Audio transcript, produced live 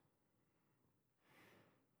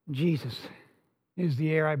Jesus is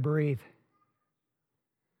the air I breathe.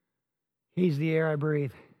 He's the air I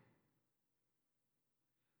breathe.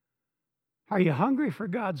 Are you hungry for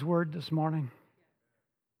God's word this morning?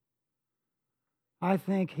 I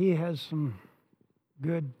think He has some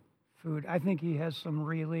good food. I think He has some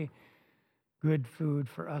really good food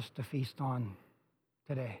for us to feast on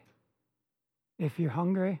today. If you're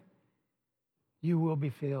hungry, you will be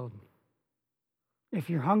filled. If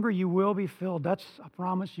you're hungry, you will be filled. That's a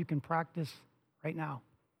promise you can practice right now.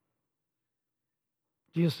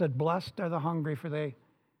 Jesus said, "Blessed are the hungry, for they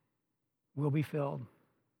will be filled."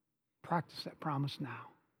 Practice that promise now.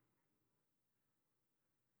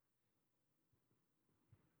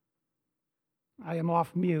 I am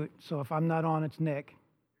off mute, so if I'm not on, it's Nick.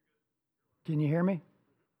 Can you hear me?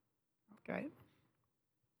 Okay.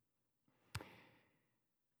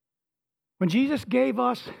 When Jesus gave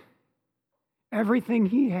us everything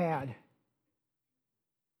He had,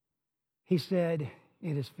 He said,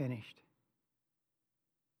 "It is finished."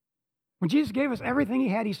 When Jesus gave us everything He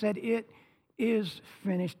had, He said, "It is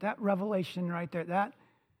finished." That revelation right there,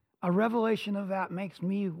 a revelation of that makes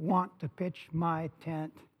me want to pitch my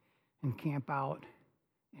tent and camp out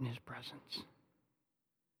in His presence.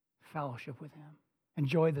 Fellowship with Him.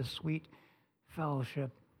 Enjoy the sweet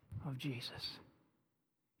fellowship of Jesus.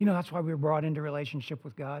 You know, that's why we were brought into relationship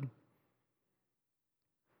with God.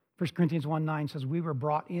 1 Corinthians 1:9 says, we were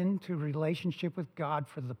brought into relationship with God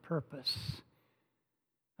for the purpose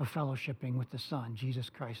of fellowshipping with the Son, Jesus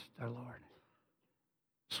Christ our Lord.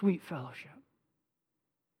 Sweet fellowship.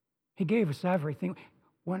 He gave us everything.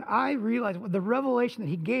 When I realized the revelation that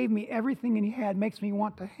He gave me everything and He had makes me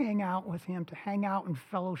want to hang out with Him, to hang out in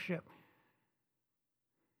fellowship.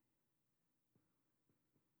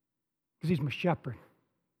 Because He's my shepherd.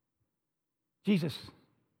 Jesus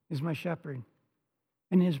is my shepherd.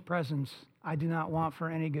 In His presence, I do not want for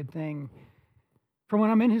any good thing. For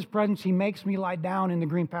when I'm in His presence, He makes me lie down in the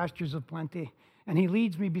green pastures of plenty, and He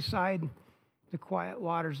leads me beside the quiet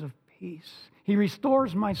waters of peace. He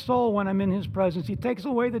restores my soul when I'm in His presence. He takes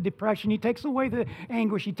away the depression. He takes away the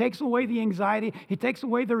anguish. He takes away the anxiety. He takes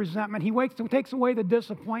away the resentment. He takes away the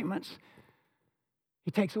disappointments.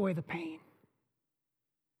 He takes away the pain.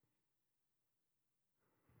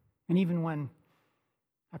 And even when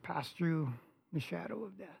I pass through the shadow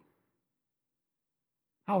of death,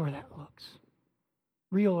 however that looks,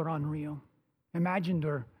 real or unreal, imagined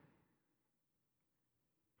or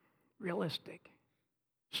realistic,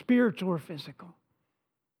 spiritual or physical,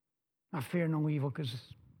 I fear no evil because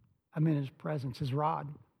I'm in His presence. His rod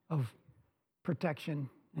of protection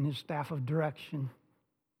and His staff of direction,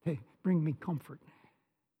 they bring me comfort.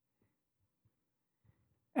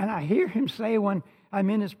 And I hear Him say when I'm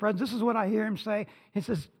in His presence, this is what I hear Him say. He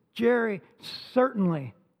says, "Jerry,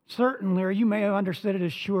 certainly, or you may have understood it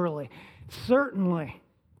as surely, certainly,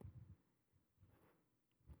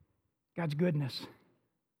 God's goodness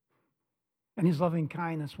and His loving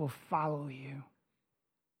kindness will follow you.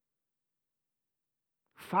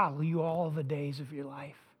 Follow you all the days of your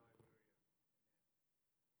life."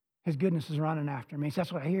 His goodness is running after me. So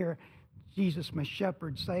that's what I hear Jesus, my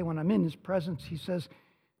shepherd, say when I'm in His presence. He says,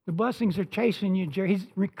 the blessings are chasing you, Jerry. He's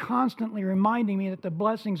constantly reminding me that the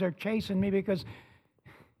blessings are chasing me because,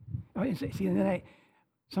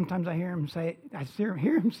 sometimes I hear Him say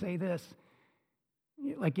this,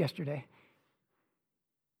 like yesterday.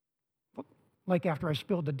 Like after I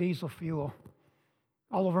spilled the diesel fuel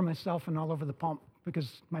all over myself and all over the pump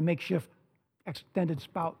because my makeshift extended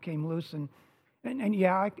spout came loose. And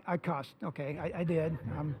yeah, I cussed. Okay, I did.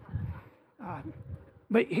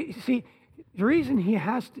 But see, the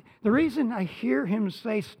reason I hear Him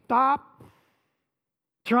say, stop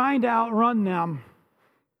trying to outrun them,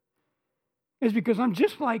 is because I'm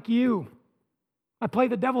just like you. I play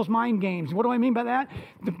the devil's mind games. What do I mean by that?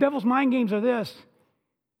 The devil's mind games are this.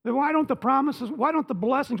 Why don't the promises, why don't the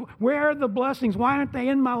blessings, where are the blessings? Why aren't they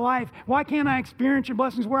in my life? Why can't I experience your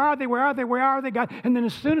blessings? Where are they? Where are they? Where are they, God? And then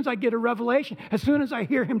as soon as I get a revelation, as soon as I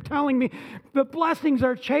hear Him telling me, the blessings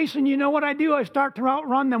are chasing, you know what I do? I start to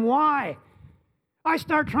outrun them. Why? I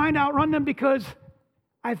start trying to outrun them because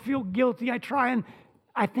I feel guilty. I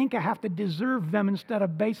think I have to deserve them instead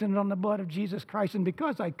of basing it on the blood of Jesus Christ. And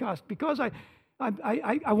because I cussed, because I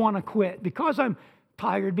want to quit, because I'm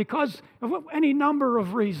tired, because of any number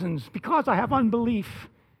of reasons, because I have unbelief,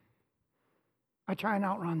 I try and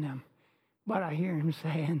outrun them. But I hear Him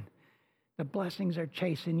saying, the blessings are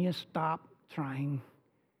chasing you. Stop trying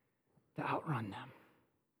to outrun them.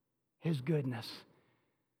 His goodness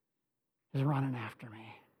is running after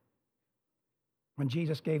me. When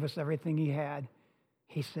Jesus gave us everything He had,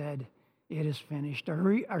 He said, It is finished.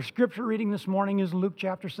 Our scripture reading this morning is Luke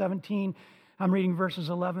chapter 17. I'm reading verses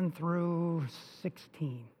 11 through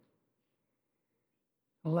 16.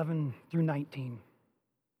 11 through 19.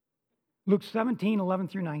 Luke 17, 11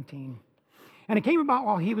 through 19. And it came about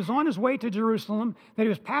while he was on his way to Jerusalem that he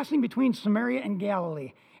was passing between Samaria and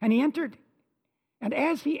Galilee. And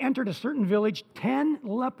as he entered a certain village, 10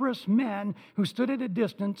 leprous men who stood at a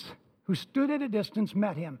distance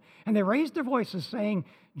met him. And they raised their voices, saying,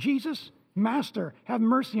 Jesus, Master, have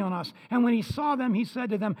mercy on us. And when he saw them, he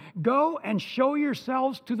said to them, Go and show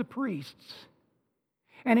yourselves to the priests.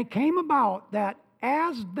 And it came about that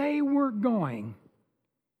as they were going,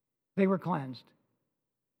 they were cleansed.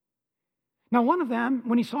 Now one of them,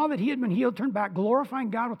 when he saw that he had been healed, turned back, glorifying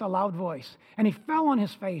God with a loud voice. And he fell on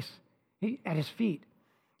his face at his feet,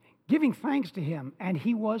 giving thanks to him. And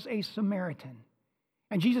he was a Samaritan.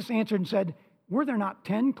 And Jesus answered and said, Were there not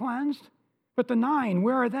 10 cleansed? But the 9,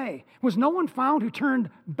 where are they? Was no one found who turned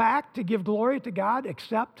back to give glory to God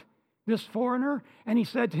except this foreigner? And he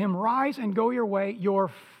said to him, Rise and go your way.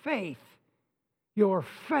 Your faith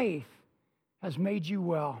has made you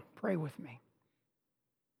well. Pray with me.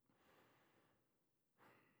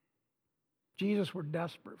 Jesus, we're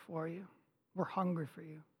desperate for you. We're hungry for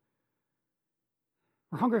you.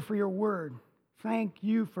 We're hungry for your word. Thank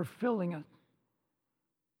you for filling us.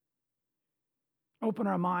 Open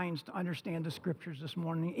our minds to understand the scriptures this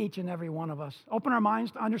morning, each and every one of us. Open our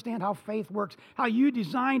minds to understand how faith works, how you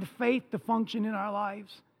designed faith to function in our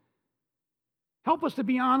lives. Help us to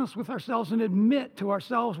be honest with ourselves and admit to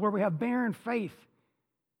ourselves where we have barren faith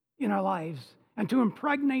in our lives, and to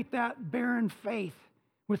impregnate that barren faith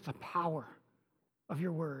with the power of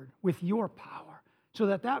your word, with your power, so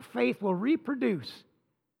that that faith will reproduce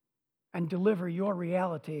and deliver your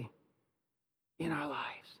reality in our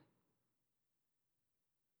lives.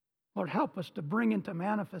 Lord, help us to bring into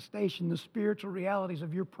manifestation the spiritual realities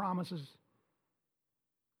of your promises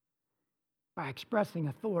by expressing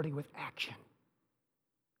authority with action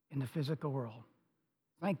in the physical world.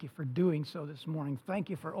 Thank you for doing so this morning. Thank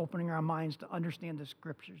you for opening our minds to understand the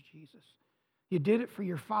scriptures, Jesus. You did it for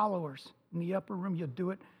your followers in the upper room. You'll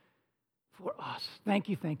do it for us. Thank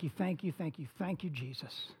you, thank you, thank you, thank you, thank you,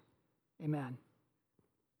 Jesus. Amen.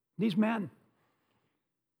 These men,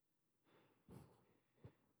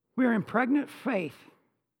 we are impregnating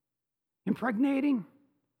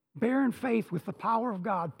barren faith with the power of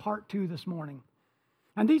God, part 2 this morning.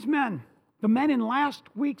 And these men, the men in last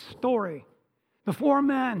week's story, the 4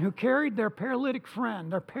 men who carried their paralytic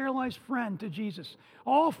friend, their paralyzed friend to Jesus,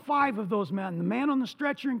 all 5 of those men, the man on the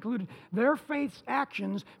stretcher included, their faith's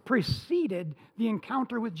actions preceded the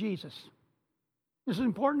encounter with Jesus. This is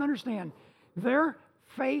important to understand. Their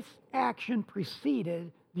faith's action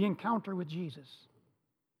preceded the encounter with Jesus.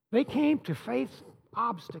 They came to faith's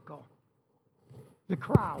obstacle, the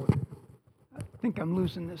crowd. I think I'm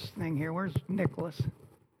losing this thing here. Where's Nicholas?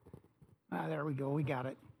 There we go. We got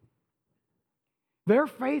it. Their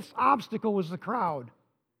faith's obstacle was the crowd.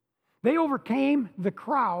 They overcame the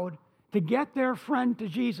crowd to get their friend to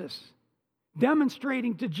Jesus,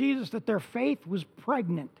 demonstrating to Jesus that their faith was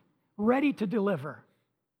pregnant, ready to deliver.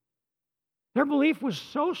 Their belief was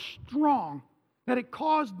so strong that it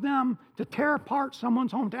caused them to tear apart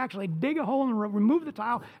someone's home, to actually dig a hole in the roof, remove the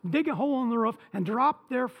tile, dig a hole in the roof, and drop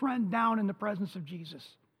their friend down in the presence of Jesus.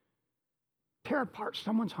 Tear apart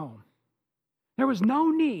someone's home. There was no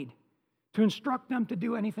need to instruct them to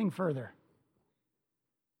do anything further.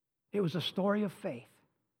 It was a story of faith,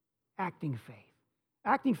 acting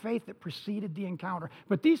faith that preceded the encounter.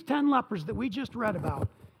 But these 10 lepers that we just read about,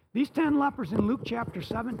 these 10 lepers in Luke chapter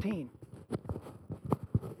 17,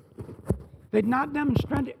 they'd not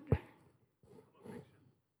demonstrated.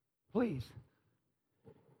 Please.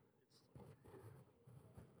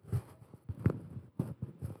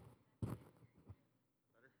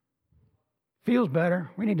 Feels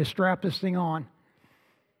better. We need to strap this thing on.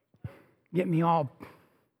 Get me all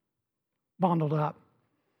bundled up.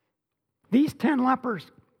 These 10 lepers,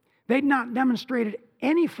 they'd not demonstrated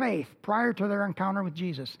any faith prior to their encounter with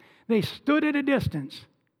Jesus. They stood at a distance.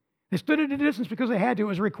 They stood at a distance because they had to. It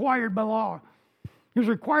was required by law. It was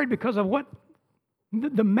required because of what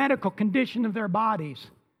the medical condition of their bodies.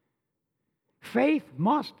 Faith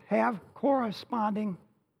must have corresponding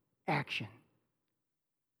action.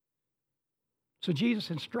 So Jesus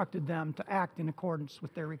instructed them to act in accordance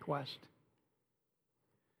with their request.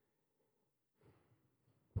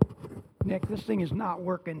 Nick, this thing is not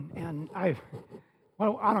working, and I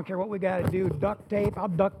don't care what we got to do. Duct tape, I'll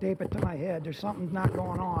duct tape it to my head. There's something not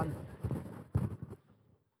going on.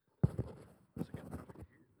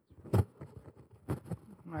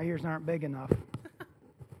 My ears aren't big enough.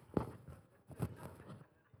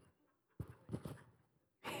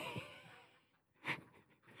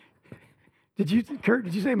 Kurt,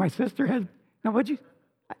 did you say my sister had, no, what'd you?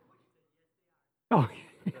 Oh.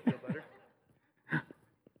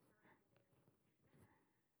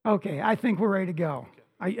 Okay, I think we're ready to go.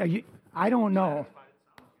 I don't know.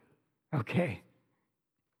 Okay.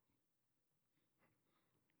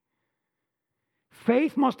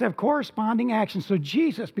 Faith must have corresponding action. So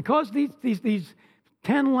Jesus, because these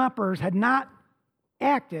 10 lepers had not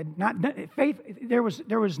acted, faith, there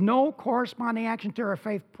was no corresponding action to their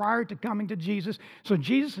faith prior to coming to Jesus. So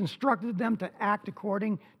Jesus instructed them to act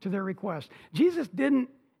according to their request. Jesus didn't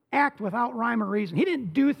act without rhyme or reason. He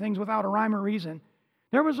didn't do things without a rhyme or reason.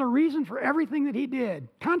 There was a reason for everything that he did.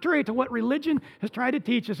 Contrary to what religion has tried to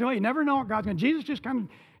teach us, you never know what God's going to do. Jesus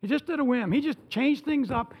he just did a whim. He just changed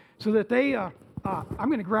things up so that they, I'm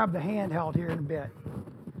going to grab the handheld here in a bit.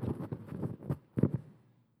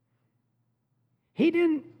 He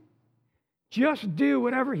didn't just do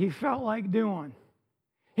whatever he felt like doing.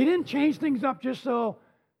 He didn't change things up just so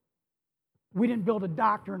we didn't build a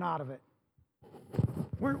doctrine out of it.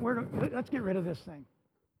 Let's get rid of this thing.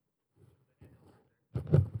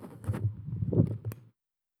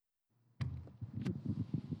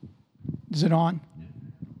 Is it on?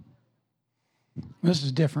 This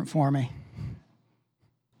is different for me.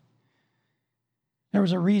 There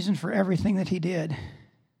was a reason for everything that he did.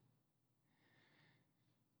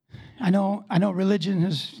 I know religion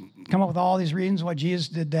has come up with all these reasons why Jesus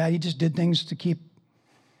did that. He just did things to keep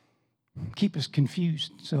us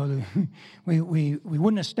confused so that we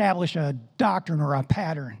wouldn't establish a doctrine or a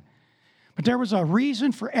pattern. But there was a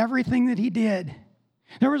reason for everything that he did.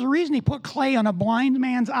 There was a reason he put clay on a blind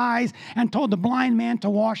man's eyes and told the blind man to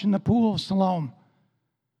wash in the pool of Siloam.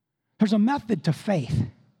 There's a method to faith.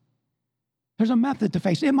 There's a method to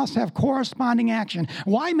faith. It must have corresponding action.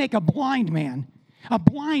 Why make a blind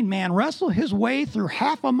man wrestle his way through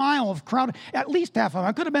half a mile of crowd, at least half a mile.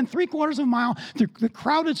 It could have been 3/4 of a mile through the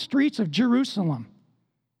crowded streets of Jerusalem.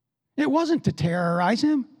 It wasn't to terrorize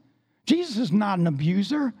him. Jesus is not an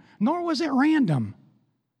abuser, nor was it random.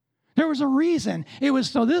 There was a reason. It was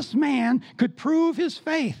so this man could prove his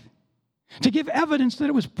faith, to give evidence that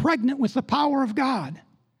it was pregnant with the power of God.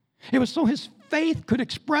 It was so his faith could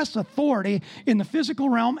express authority in the physical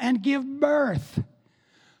realm and give birth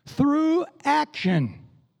through action.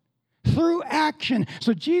 Through action.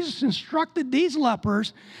 So Jesus instructed these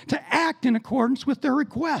lepers to act in accordance with their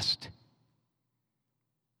request.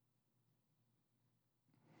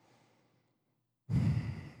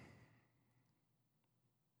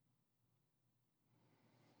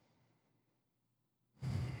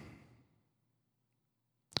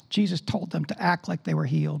 Jesus told them to act like they were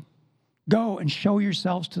healed. Go and show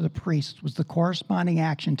yourselves to the priests was the corresponding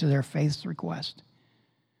action to their faith's request.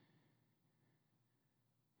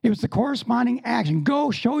 It was the corresponding action.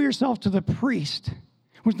 Go show yourself to the priest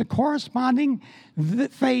was the corresponding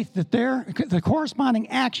faith the corresponding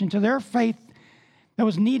action to their faith that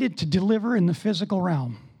was needed to deliver in the physical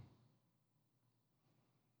realm.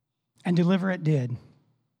 And deliver it did.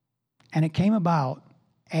 And it came about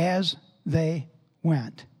as they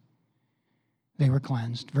went. They were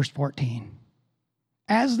cleansed. Verse 14.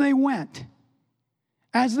 As they went,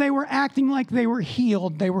 as they were acting like they were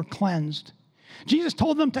healed, they were cleansed. Jesus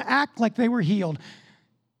told them to act like they were healed.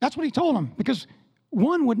 That's what he told them, because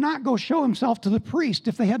one would not go show himself to the priest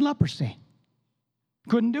if they had leprosy.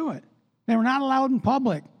 Couldn't do it. They were not allowed in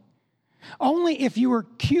public. Only if you were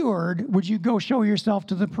cured would you go show yourself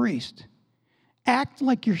to the priest. Act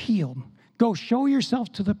like you're healed. Go show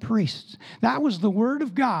yourself to the priests. That was the word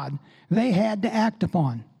of God they had to act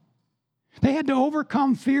upon. They had to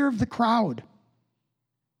overcome fear of the crowd.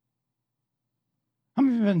 How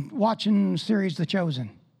many of you have been watching the series The Chosen?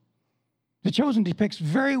 The Chosen depicts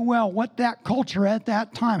very well what that culture at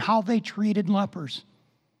that time, how they treated lepers.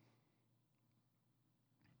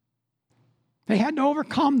 They had to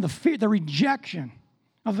overcome the fear, the rejection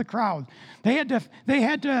of the crowd. They had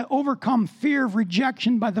to overcome fear of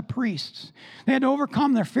rejection by the priests. They had to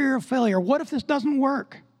overcome their fear of failure. What if this doesn't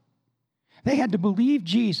work? They had to believe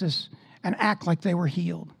Jesus and act like they were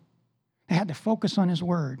healed. They had to focus on his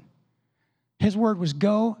word. His word was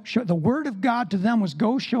go, show, the word of God to them was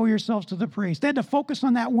go show yourselves to the priest. They had to focus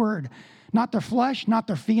on that word, not their flesh, not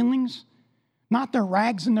their feelings, not their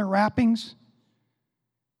rags and their wrappings.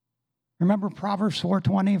 Remember Proverbs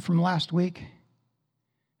 4:20 from last week?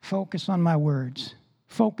 Focus on my words.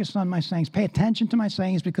 Focus on my sayings. Pay attention to my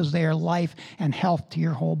sayings because they are life and health to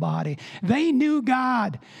your whole body. They knew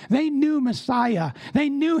God. They knew Messiah. They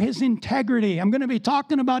knew his integrity. I'm going to be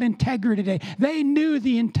talking about integrity today. They knew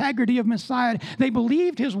the integrity of Messiah. They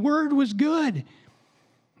believed his word was good.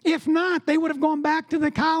 If not, they would have gone back to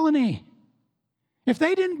the colony. If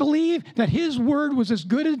they didn't believe that his word was as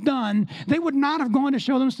good as done, they would not have gone to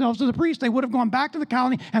show themselves to the priest. They would have gone back to the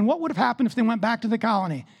colony. And what would have happened if they went back to the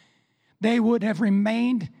colony? They would have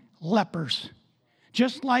remained lepers,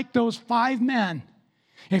 just like those 5 men.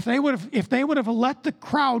 If they would have let the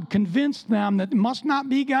crowd convince them that it must not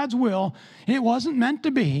be God's will, it wasn't meant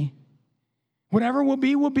to be, whatever will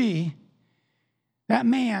be, that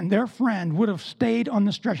man, their friend, would have stayed on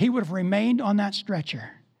the stretcher. He would have remained on that stretcher.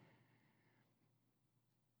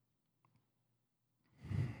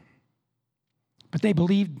 But they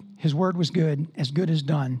believed his word was good as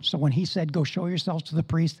done. So when he said, go show yourselves to the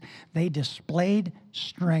priest, they displayed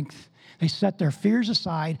strength. They set their fears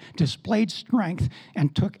aside, displayed strength,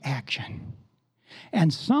 and took action.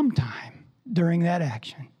 And sometime during that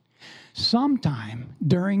action,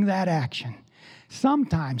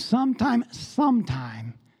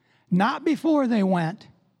 not before they went,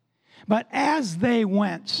 but as they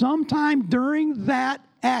went, sometime during that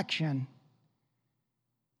action,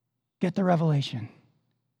 get the revelation.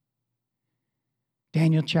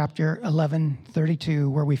 Daniel chapter 11:32,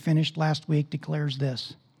 where we finished last week, declares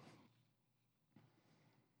this.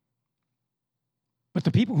 But the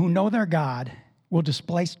people who know their God will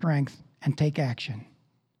display strength and take action.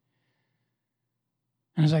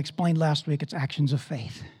 And as I explained last week, it's actions of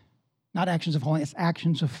faith. Not actions of holiness, it's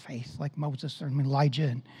actions of faith, like Moses and Elijah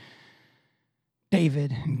and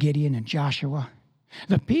David and Gideon and Joshua.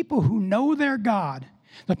 The people who know their God,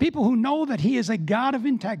 the people who know that he is a God of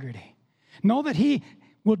integrity, know that he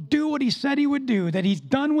will do what he said he would do, that he's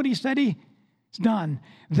done what he said he's done,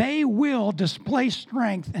 they will display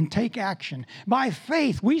strength and take action. By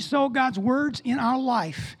faith, we sow God's words in our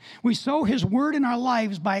life. We sow his word in our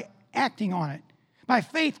lives by acting on it. By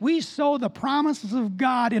faith, we sow the promises of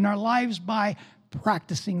God in our lives by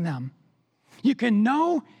practicing them. You can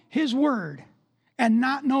know his word and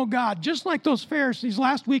not know God, just like those Pharisees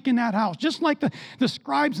last week in that house, just like the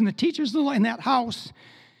scribes and the teachers in that house.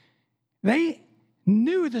 They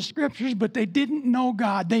knew the scriptures, but they didn't know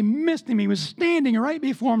God. They missed him. He was standing right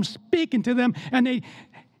before them, speaking to them, and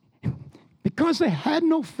because they had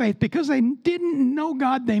no faith, because they didn't know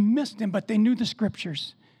God, they missed him, but they knew the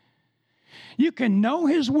scriptures. You can know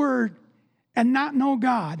his word and not know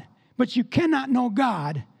God, but you cannot know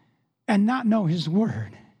God and not know his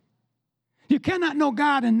word. You cannot know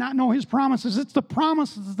God and not know his promises. It's the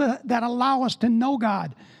promises that allow us to know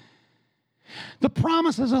God. The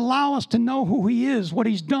promises allow us to know who he is, what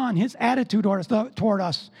he's done, his attitude toward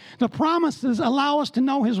us. The promises allow us to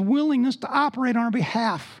know his willingness to operate on our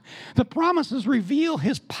behalf. The promises reveal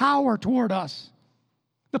his power toward us,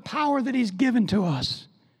 the power that he's given to us,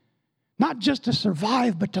 not just to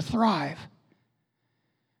survive, but to thrive.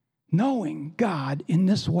 Knowing God in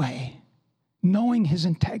this way, knowing his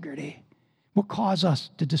integrity, will cause us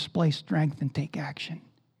to display strength and take action.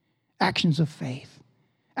 Actions of faith.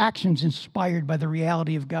 Actions inspired by the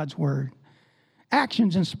reality of God's word.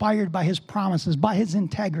 Actions inspired by his promises, by his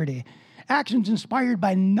integrity. Actions inspired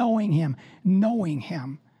by knowing him.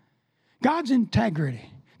 God's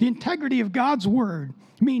integrity, the integrity of God's word,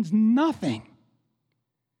 means nothing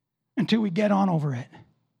until we get on over it.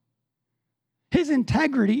 His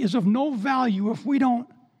integrity is of no value if we don't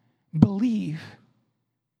believe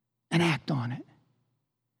and act on it.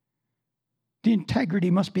 The integrity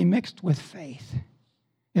must be mixed with faith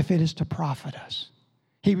if it is to profit us.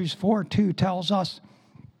 Hebrews 4:2 tells us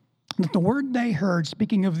that the word they heard,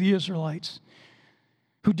 speaking of the Israelites,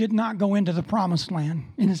 who did not go into the promised land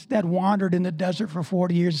and instead wandered in the desert for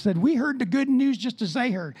 40 years, said, we heard the good news just as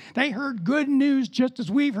they heard. They heard good news just as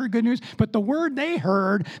we've heard good news, but the word they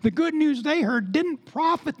heard, the good news they heard, didn't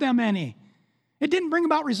profit them any. It didn't bring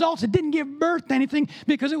about results. It didn't give birth to anything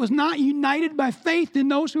because it was not united by faith in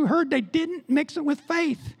those who heard. They didn't mix it with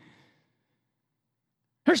faith.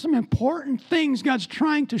 There's some important things God's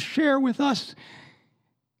trying to share with us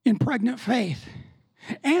in pregnant faith.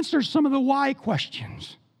 Answer some of the why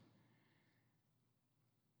questions.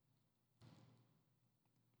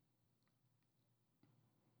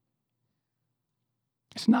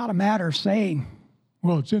 It's not a matter of saying,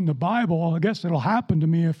 well, it's in the Bible. I guess it'll happen to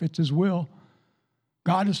me if it's his will.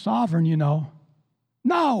 God is sovereign, you know.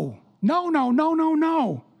 No.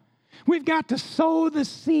 We've got to sow the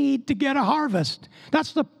seed to get a harvest.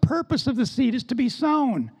 That's the purpose of the seed, is to be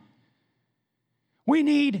sown. We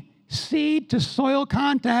need seed to soil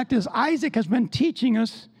contact, as Isaac has been teaching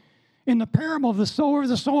us in the parable of the sower.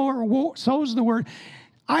 The sower sows the word.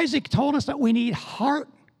 Isaac told us that we need heart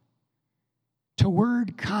to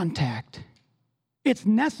word contact. It's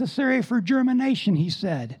necessary for germination, he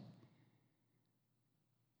said.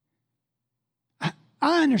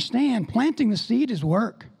 I understand planting the seed is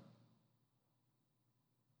work.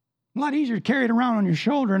 A lot easier to carry it around on your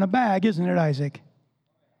shoulder in a bag, isn't it, Isaac?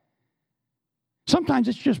 Sometimes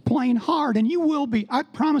it's just plain hard, and I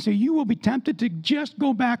promise you will be tempted to just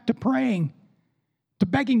go back to praying, to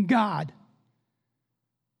begging God.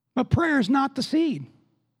 But prayer is not the seed.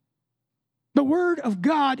 The Word of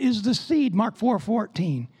God is the seed, Mark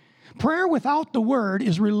 4:14. Prayer without the Word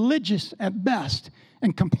is religious at best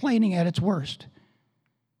and complaining at its worst.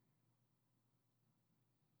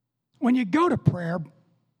 When you go to prayer,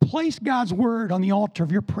 place God's Word on the altar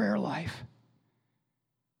of your prayer life.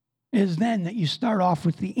 It is then that you start off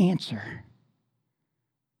with the answer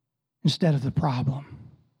instead of the problem.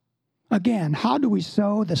 Again, how do we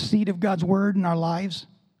sow the seed of God's Word in our lives?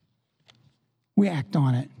 We act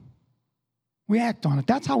on it. We act on it.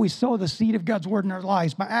 That's how we sow the seed of God's Word in our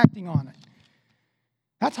lives, by acting on it.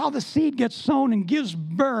 That's how the seed gets sown and gives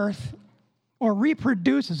birth or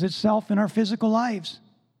reproduces itself in our physical lives.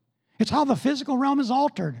 It's how the physical realm is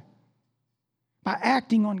altered. By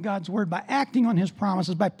acting on God's Word, by acting on His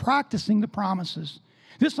promises, by practicing the promises.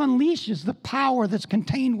 This unleashes the power that's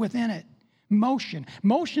contained within it. Motion.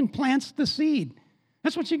 Motion plants the seed.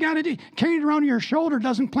 That's what you got to do. Carrying it around your shoulder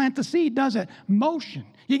doesn't plant the seed, does it? Motion.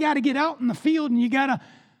 You got to get out in the field and you got to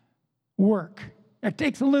work. It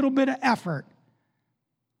takes a little bit of effort.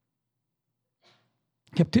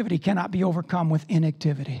 Captivity cannot be overcome with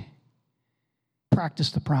inactivity. Practice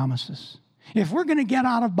the promises. If we're going to get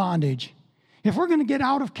out of bondage, if we're going to get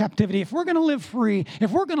out of captivity, if we're going to live free,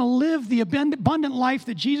 if we're going to live the abundant life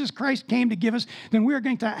that Jesus Christ came to give us, then we're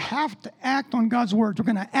going to have to act on God's words.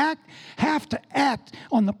 We're going to have to act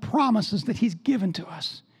on the promises that He's given to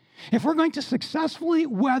us. If we're going to successfully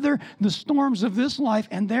weather the storms of this life,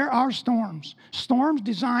 and there are storms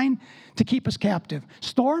designed to keep us captive,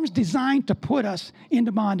 storms designed to put us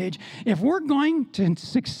into bondage. If we're going to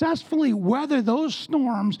successfully weather those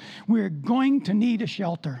storms, we're going to need a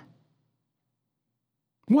shelter.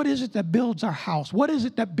 What is it that builds our house? What is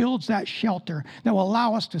it that builds that shelter that will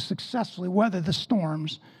allow us to successfully weather the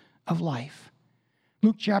storms of life?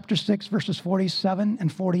 Luke chapter 6, verses 47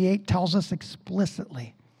 and 48 tells us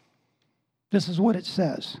explicitly. This is what it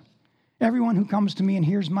says. Everyone who comes to me and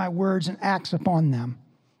hears my words and acts upon them,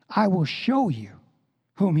 I will show you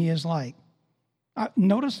whom he is like.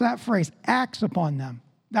 Notice that phrase, acts upon them.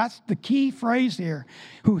 That's the key phrase here.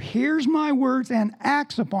 Who hears my words and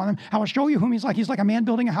acts upon them, I will show you whom he's like. He's like a man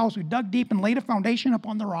building a house who dug deep and laid a foundation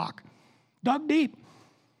upon the rock. Dug deep.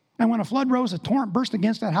 And when a flood rose, a torrent burst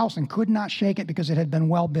against that house and could not shake it because it had been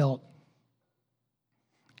well built.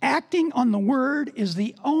 Acting on the word is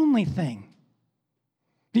the only thing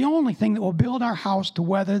that will build our house to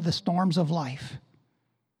weather the storms of life.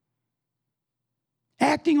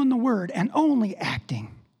 Acting on the word and only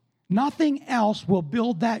acting. Nothing else will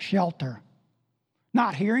build that shelter.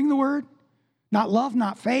 Not hearing the word, not love,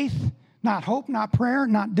 not faith, not hope, not prayer,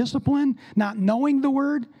 not discipline, not knowing the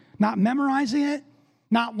word, not memorizing it,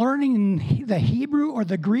 not learning the Hebrew or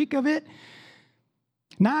the Greek of it,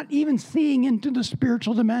 not even seeing into the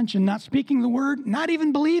spiritual dimension, not speaking the word, not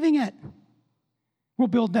even believing it, will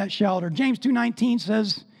build that shelter. James 2:19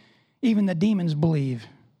 says, even the demons believe,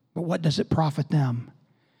 but what does it profit them?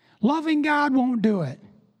 Loving God won't do it.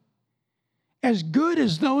 As good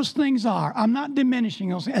as those things are, I'm not diminishing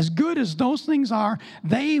those things. As good as those things are,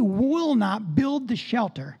 they will not build the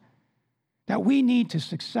shelter that we need to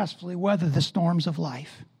successfully weather the storms of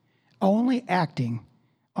life. Only acting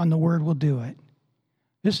on the word will do it.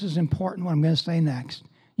 This is important, what I'm going to say next.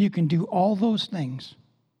 You can do all those things.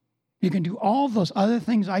 You can do all those other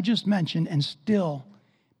things I just mentioned and still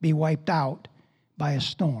be wiped out by a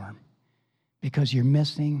storm because you're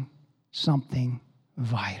missing something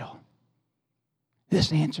vital.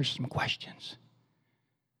 This answers some questions.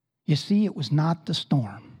 You see, it was not the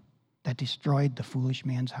storm that destroyed the foolish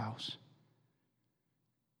man's house.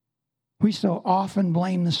 We so often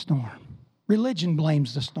blame the storm. Religion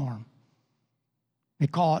blames the storm. They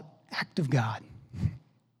call it act of God.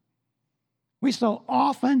 We so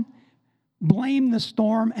often blame the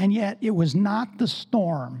storm, and yet it was not the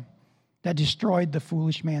storm that destroyed the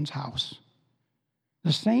foolish man's house.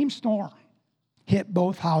 The same storm hit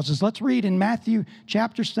both houses. Let's read in Matthew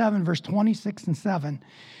chapter 7, verse 26 and 7.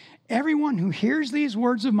 Everyone who hears these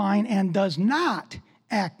words of mine and does not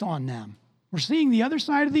act on them. We're seeing the other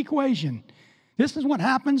side of the equation. This is what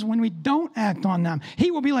happens when we don't act on them.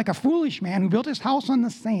 He will be like a foolish man who built his house on the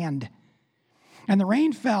sand. And the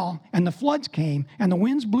rain fell, and the floods came, and the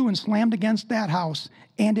winds blew and slammed against that house,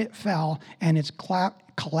 and it fell, and its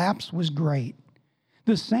collapse was great.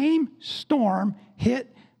 The same storm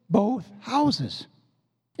hit both houses.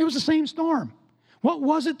 It was the same storm. What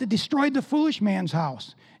was it that destroyed the foolish man's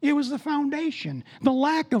house? It was the foundation, the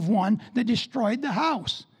lack of one that destroyed the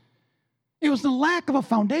house. It was the lack of a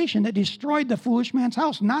foundation that destroyed the foolish man's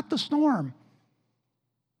house, not the storm.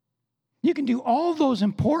 You can do all those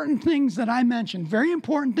important things that I mentioned, very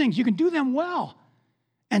important things. You can do them well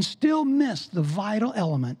and still miss the vital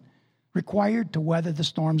element required to weather the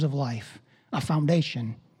storms of life, a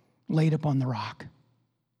foundation laid upon the rock.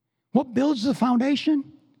 What builds the foundation?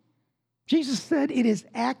 Jesus said it is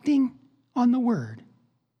acting on the word.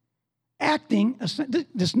 Acting,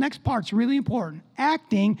 this next part's really important.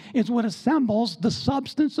 Acting is what assembles the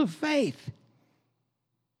substance of faith.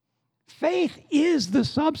 Faith is the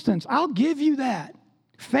substance. I'll give you that.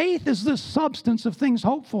 Faith is the substance of things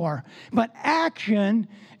hoped for, but action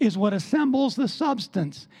is what assembles the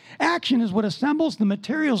substance. Action is what assembles the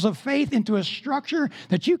materials of faith into a structure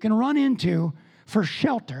that you can run into for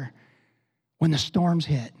shelter when the storms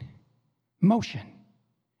hit. Motion,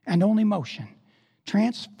 and only motion,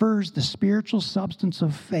 transfers the spiritual substance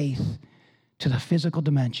of faith to the physical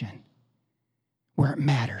dimension where it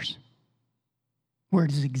matters, where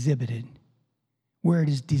it is exhibited, where it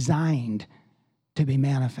is designed to be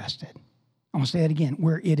manifested. I'm going to say it again,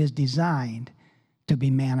 where it is designed to be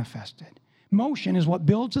manifested. Motion is what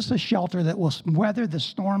builds us a shelter that will weather the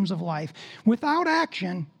storms of life. Without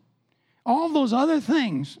action, all those other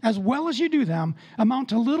things, as well as you do them, amount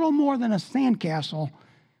to little more than a sandcastle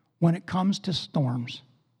when it comes to storms.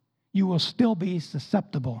 You will still be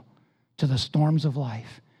susceptible to the storms of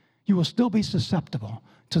life. You will still be susceptible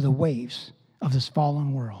to the waves of this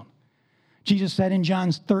fallen world. Jesus said in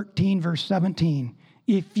John 13, verse 17,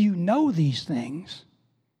 if you know these things,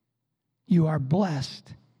 you are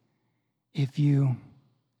blessed if you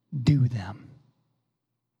do them.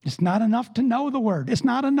 It's not enough to know the word. It's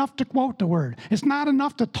not enough to quote the word. It's not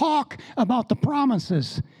enough to talk about the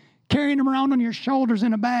promises, carrying them around on your shoulders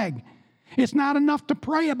in a bag. It's not enough to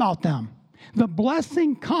pray about them. The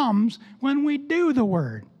blessing comes when we do the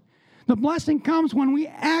word. The blessing comes when we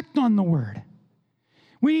act on the word.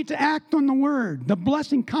 We need to act on the word. The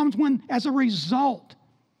blessing comes when, as a result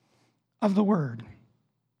of the word.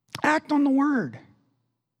 Act on the word.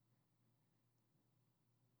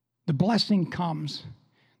 The blessing comes.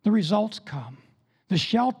 The results come. The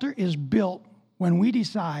shelter is built when we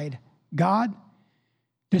decide, God,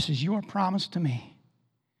 this is your promise to me.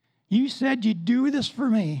 You said you'd do this for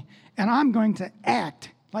me, and I'm going to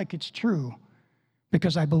act like it's true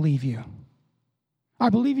because I believe you. I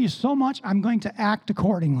believe you so much, I'm going to act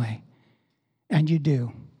accordingly. And you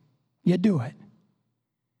do. You do it.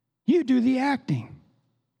 You do the acting.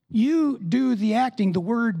 You do the acting. The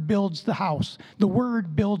word builds the house. The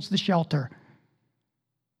word builds the shelter.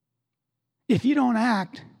 If you don't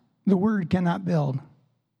act, the word cannot build.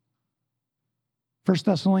 1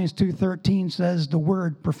 Thessalonians 2:13 says the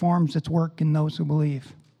word performs its work in those who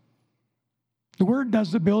believe. The word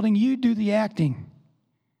does the building, you do the acting.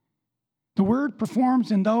 The word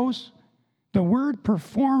performs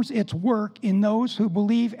its work in those who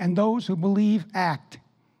believe, and those who believe act.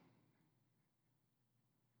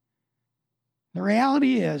 The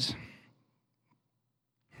reality is,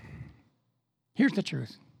 here's the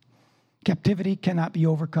truth. Captivity cannot be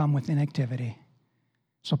overcome with inactivity.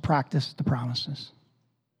 So practice the promises.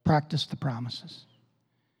 Practice the promises.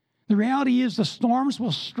 The reality is the storms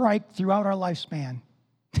will strike throughout our lifespan.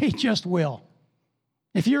 They just will.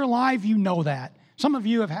 If you're alive, you know that. Some of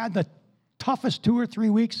you have had the toughest 2 or 3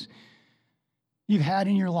 weeks you've had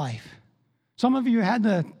in your life. Some of you had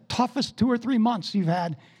the toughest 2 or 3 months you've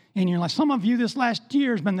had in your life. Some of you this last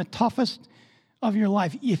year has been the toughest of your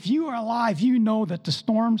life. If you are alive, you know that the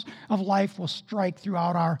storms of life will strike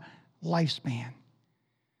throughout our lifespan.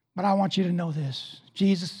 But I want you to know this.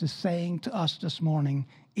 Jesus is saying to us this morning,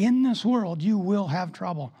 in this world, you will have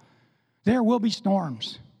trouble. There will be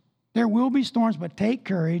storms. There will be storms, but take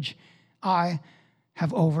courage. I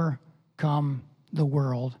have overcome the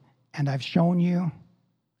world, and I've shown you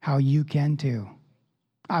how you can too.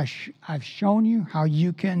 I've shown you how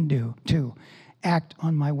you can do too. Act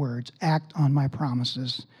on my words. Act on my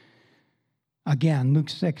promises. Again, Luke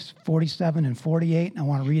 6:47 and 48. I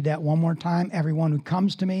want to read that one more time. Everyone who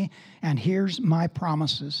comes to me and hears my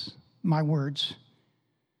promises, my words.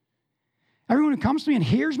 Everyone who comes to me and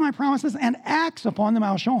hears my promises and acts upon them,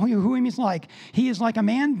 I'll show you who he is like. He is like a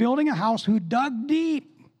man building a house who dug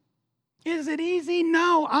deep. Is it easy?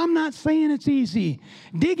 No, I'm not saying it's easy.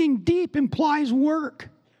 Digging deep implies work.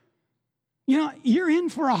 You know, you're in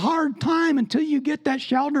for a hard time until you get that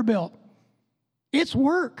shelter built. It's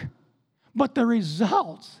work. But the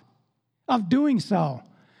results of doing so,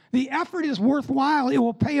 The effort is worthwhile. It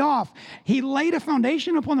will pay off. He laid a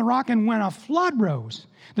foundation upon the rock, and when a flood rose,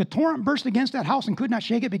 the torrent burst against that house and could not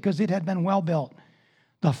shake it because it had been well built.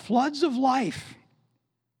 The floods of life.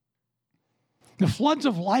 The floods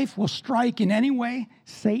of life will strike in any way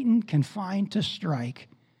Satan can find to strike.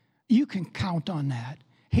 You can count on that.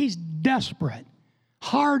 He's desperate,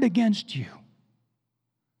 hard against you.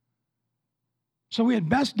 So we had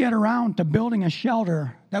best get around to building a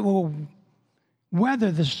shelter that will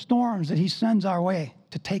weather the storms that he sends our way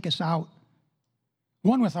to take us out.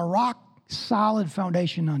 One with a rock-solid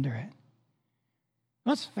foundation under it.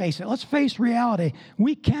 Let's face it. Let's face reality.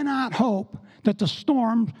 We cannot hope that the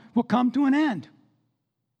storm will come to an end.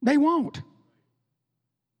 They won't.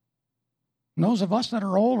 And those of us that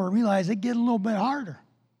are older realize they get a little bit harder.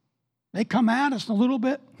 They come at us a little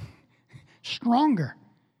bit stronger.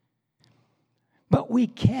 But we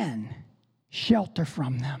can shelter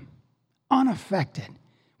from them, unaffected,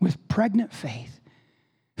 with pregnant faith.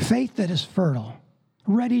 Faith that is fertile,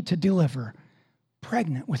 ready to deliver,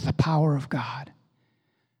 pregnant with the power of God.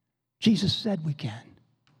 Jesus said we can.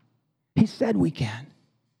 He said we can.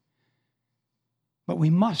 But we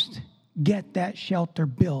must get that shelter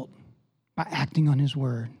built by acting on his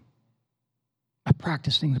word, by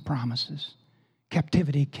practicing the promises.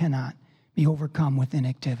 Captivity cannot be overcome with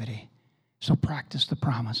inactivity. So practice the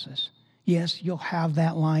promises. Yes, you'll have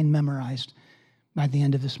that line memorized by the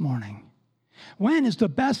end of this morning. When is the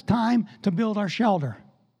best time to build our shelter?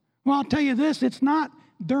 Well, I'll tell you this, it's not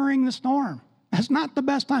during the storm. That's not the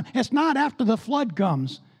best time. It's not after the flood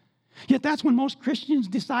comes. Yet that's when most Christians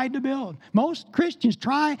decide to build. Most Christians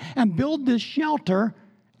try and build this shelter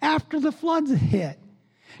after the floods hit.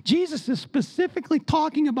 Jesus is specifically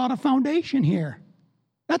talking about a foundation here.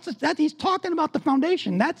 He's talking about the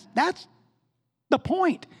foundation. That's the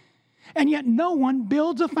point. And yet no one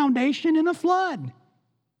builds a foundation in a flood.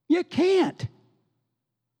 You can't.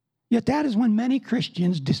 Yet that is when many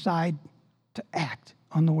Christians decide to act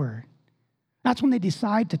on the word. That's when they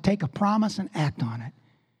decide to take a promise and act on it.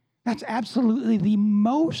 That's absolutely the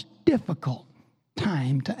most difficult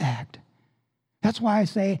time to act. That's why I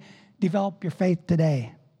say, develop your faith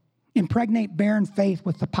today. Impregnate barren faith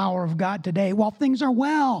with the power of God today while things are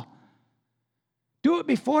well. Do it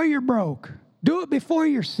before you're broke. Do it before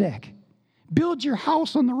you're sick. Build your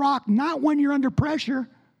house on the rock, not when you're under pressure,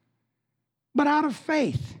 but out of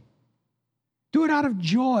faith. Do it out of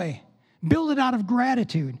joy. Build it out of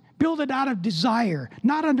gratitude. Build it out of desire,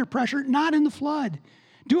 not under pressure, not in the flood.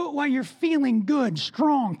 Do it while you're feeling good,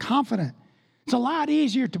 strong, confident. It's a lot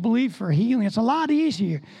easier to believe for healing. It's a lot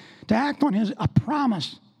easier to act on a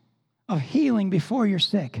promise of healing before you're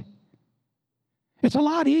sick. It's a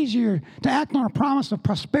lot easier to act on a promise of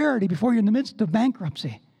prosperity before you're in the midst of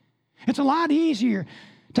bankruptcy. It's a lot easier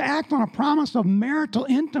to act on a promise of marital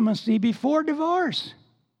intimacy before divorce.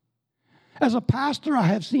 As a pastor, I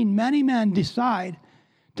have seen many men decide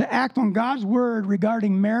to act on God's word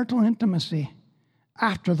regarding marital intimacy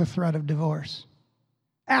after the threat of divorce,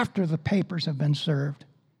 after the papers have been served.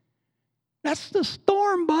 That's the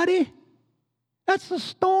storm, buddy. That's the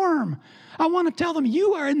storm. I want to tell them,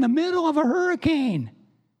 you are in the middle of a hurricane.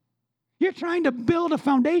 You're trying to build a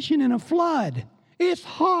foundation in a flood. It's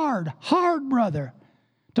hard, brother,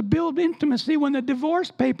 to build intimacy when the divorce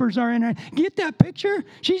papers are in her. Get that picture?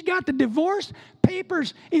 She's got the divorce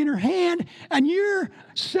papers in her hand, and you're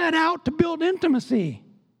set out to build intimacy.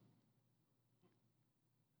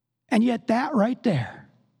 And yet that right there,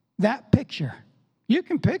 that picture, you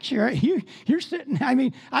can picture it. You're sitting,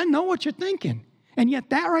 I know what you're thinking. And yet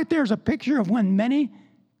that right there is a picture of when many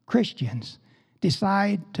Christians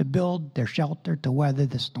decide to build their shelter to weather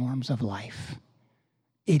the storms of life.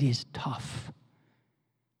 It is tough.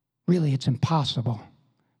 Really, it's impossible,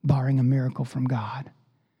 barring a miracle from God.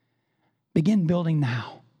 Begin building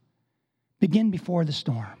now. Begin before the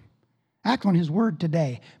storm. Act on his word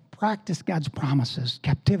today. Practice God's promises.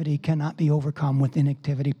 Captivity cannot be overcome with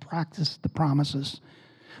inactivity. Practice the promises.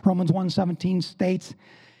 Romans 1:17 states,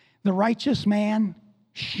 the righteous man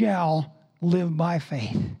shall live by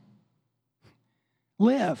faith.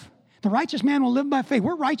 Live. The righteous man will live by faith.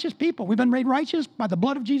 We're righteous people. We've been made righteous by the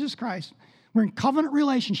blood of Jesus Christ. We're in covenant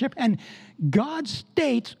relationship, and God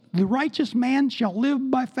states the righteous man shall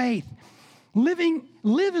live by faith.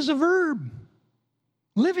 Live is a verb.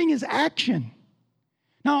 Living is action.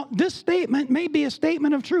 Now, this statement may be a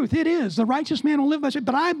statement of truth. It is. The righteous man will live by faith.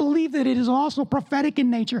 But I believe that it is also prophetic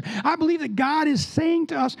in nature. I believe that God is saying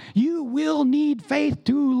to us, you will need faith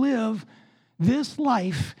to live this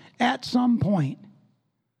life at some point.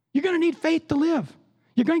 You're going to need faith to live.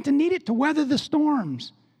 You're going to need it to weather the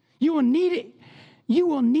storms. You will need it. You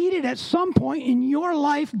will need it at some point in your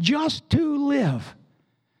life just to live.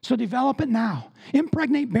 So develop it now.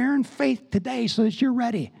 Impregnate barren faith today so that you're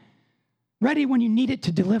ready. Ready when you need it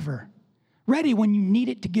to deliver. Ready when you need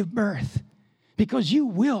it to give birth. Because you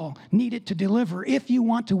will need it to deliver if you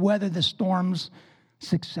want to weather the storms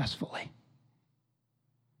successfully.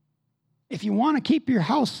 If you want to keep your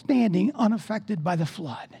house standing unaffected by the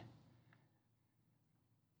flood,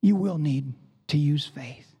 you will need to use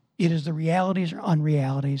faith. It is the realities or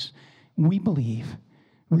unrealities we believe,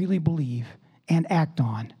 really believe, and act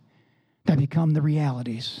on that become the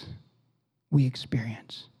realities we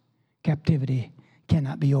experience. Captivity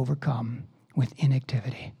cannot be overcome with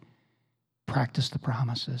inactivity. Practice the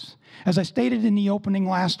promises. As I stated in the opening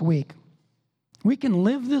last week, we can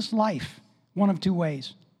live this life one of two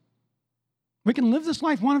ways. We can live this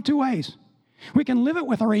life one of two ways. We can live it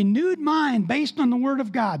with a renewed mind based on the Word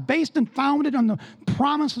of God, based and founded on the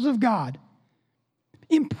promises of God,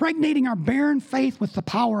 impregnating our barren faith with the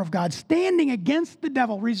power of God, standing against the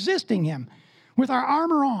devil, resisting him with our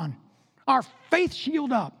armor on, our faith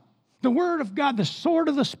shield up, the Word of God, the sword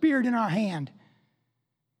of the Spirit in our hand,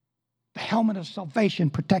 the helmet of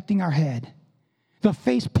salvation protecting our head, the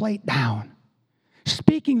faceplate down,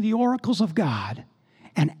 speaking the oracles of God,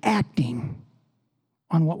 and acting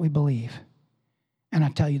on what we believe. And I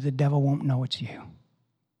tell you, the devil won't know it's you.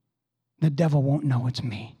 The devil won't know it's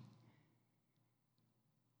me.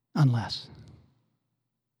 Unless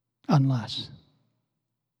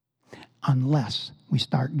we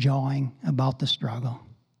start jawing about the struggle.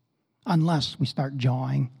 Unless we start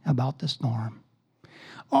jawing about the storm.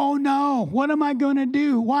 Oh no, what am I going to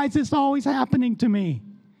do? Why is this always happening to me?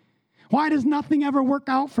 Why does nothing ever work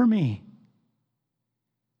out for me?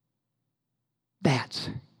 That's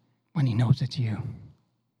when he knows it's you.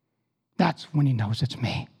 That's when he knows it's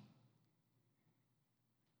me.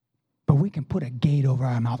 But we can put a gate over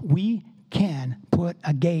our mouth. We can put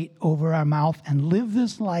a gate over our mouth and live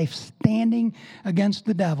this life standing against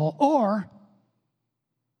the devil. Or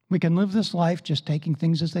we can live this life just taking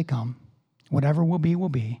things as they come. Whatever will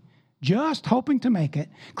be. Just hoping to make it.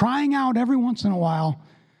 Crying out every once in a while,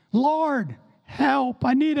 Lord, help,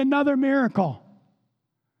 I need another miracle.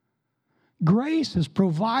 Grace has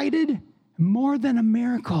provided more than a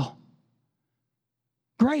miracle.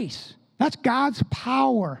 Grace, that's God's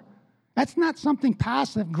power. That's not something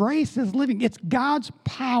passive. Grace is living. It's God's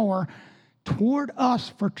power toward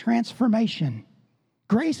us for transformation.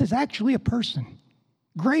 Grace is actually a person.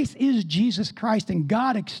 Grace is Jesus Christ, and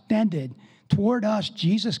God extended toward us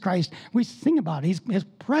Jesus Christ. We sing about it. His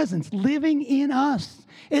presence living in us.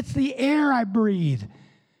 It's the air I breathe.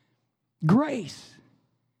 Grace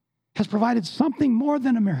has provided something more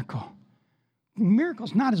than a miracle.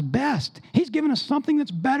 Miracle's not his best. He's given us something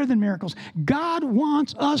that's better than miracles. God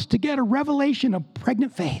wants us to get a revelation of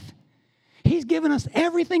pregnant faith. He's given us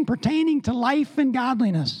everything pertaining to life and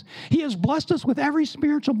godliness. He has blessed us with every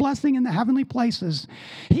spiritual blessing in the heavenly places.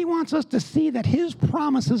 He wants us to see that his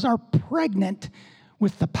promises are pregnant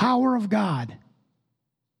with the power of God.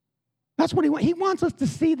 That's what he wants. He wants us to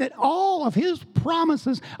see that all of his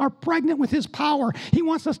promises are pregnant with his power. He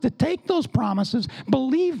wants us to take those promises,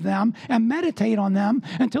 believe them, and meditate on them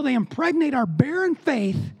until they impregnate our barren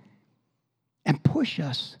faith and push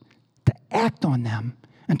us to act on them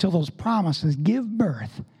until those promises give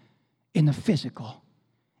birth in the physical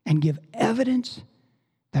and give evidence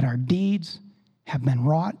that our deeds have been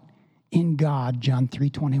wrought in God, John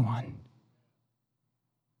 3:21.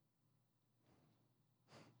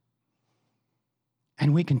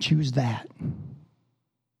 And we can choose that.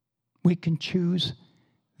 We can choose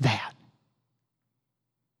that.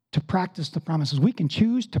 To practice the promises. We can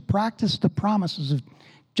choose to practice the promises of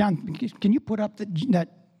John. Can you put up that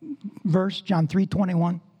verse, John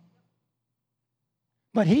 3:21?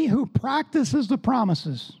 But he who practices the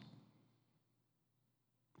promises.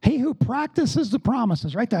 He who practices the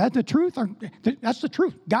promises, right? That's the truth. That's the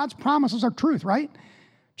truth. God's promises are truth, right?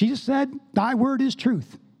 Jesus said, thy word is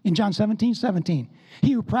truth. In John 17:17.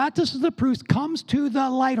 He who practices the proofs comes to the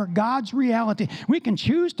light, or God's reality. We can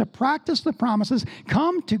choose to practice the promises,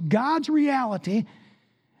 come to God's reality,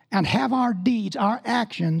 and have our deeds, our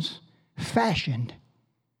actions fashioned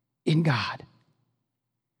in God.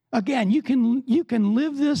 Again, you can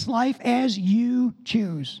live this life as you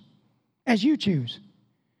choose. As you choose.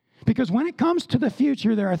 Because when it comes to the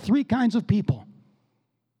future, there are three kinds of people.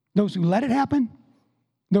 Those who let it happen,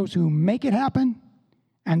 those who make it happen,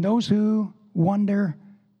 and those who wonder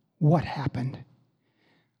what happened.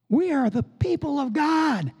 We are the people of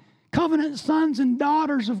God, covenant sons and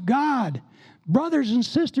daughters of God, brothers and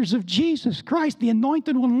sisters of Jesus Christ. The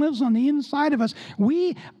anointed one lives on the inside of us.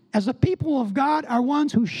 We as the people of God, are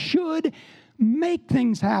ones who should make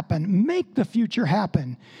things happen, make the future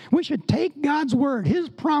happen. We should take God's word, his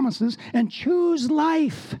promises, and choose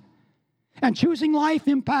life. And choosing life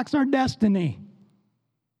impacts our destiny.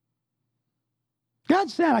 God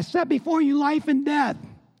said, I set before you life and death.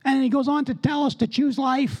 And he goes on to tell us to choose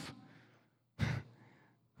life.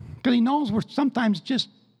 Because he knows we're sometimes just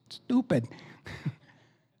stupid.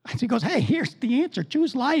 And he goes, hey, here's the answer.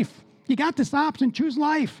 Choose life. You got this option. Choose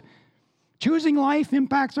life. Choosing life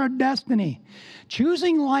impacts our destiny.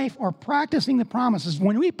 Choosing life or practicing the promises.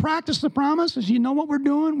 When we practice the promises, you know what we're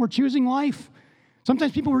doing? We're choosing life.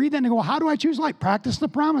 Sometimes people read that and they go, how do I choose life? Practice the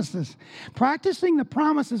promises. Practicing the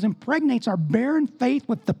promises impregnates our barren faith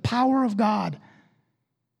with the power of God.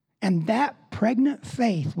 And that pregnant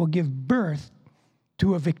faith will give birth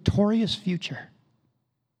to a victorious future.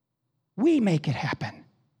 We make it happen.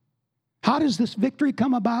 How does this victory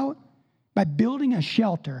come about? By building a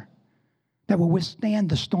shelter that will withstand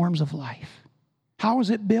the storms of life. How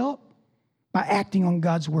is it built? By acting on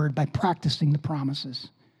God's word, by practicing the promises,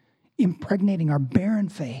 impregnating our barren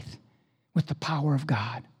faith with the power of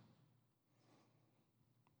God.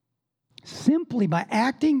 Simply by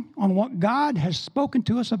acting on what God has spoken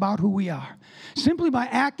to us about who we are. Simply by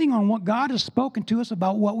acting on what God has spoken to us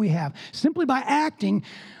about what we have. Simply by acting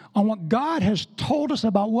on what God has told us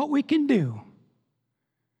about what we can do,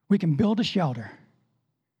 we can build a shelter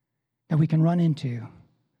that we can run into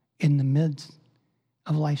in the midst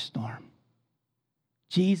of life's storm.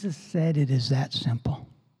 Jesus said it is that simple.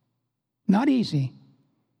 Not easy,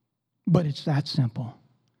 but it's that simple.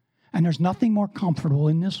 And there's nothing more comfortable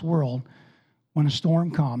in this world when a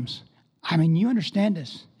storm comes. I mean, you understand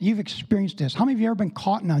this. You've experienced this. How many of you have ever been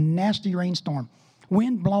caught in a nasty rainstorm?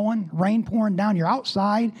 Wind blowing, rain pouring down, you're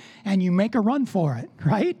outside, and you make a run for it,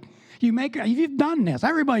 right? You've done this.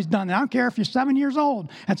 Everybody's done it. I don't care if you're 7 years old.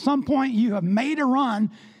 At some point, you have made a run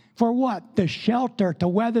for what? The shelter, to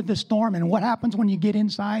weather the storm. And what happens when you get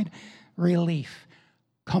inside? Relief,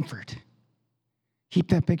 comfort. Keep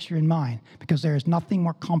that picture in mind, because there is nothing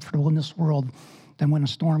more comfortable in this world than when a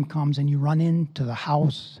storm comes and you run into the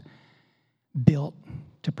house built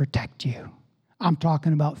to protect you. I'm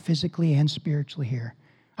talking about physically and spiritually here.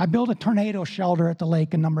 I built a tornado shelter at the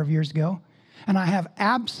lake a number of years ago, and I have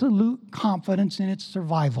absolute confidence in its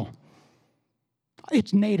survival.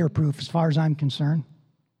 It's tornado-proof as far as I'm concerned.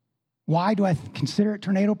 Why do I consider it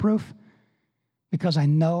tornado-proof? Because I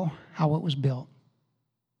know how it was built.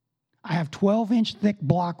 I have 12-inch thick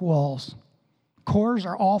block walls. Cores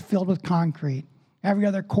are all filled with concrete. Every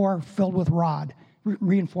other core filled with rod,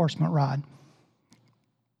 reinforcement rod.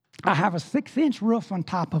 I have a 6-inch roof on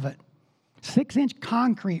top of it. 6-inch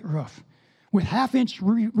concrete roof with half-inch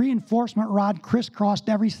reinforcement rod crisscrossed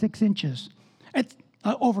every 6 inches. It's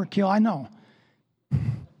overkill, I know.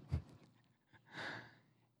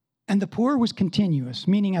 And the pour was continuous,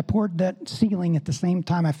 meaning I poured that ceiling at the same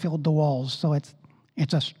time I filled the walls. So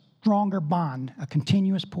it's a stronger bond, a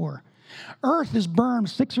continuous pour. Earth is bermed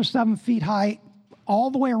 6 or 7 feet high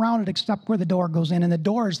all the way around it except where the door goes in. And the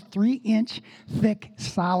door is 3-inch thick,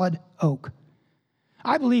 solid oak.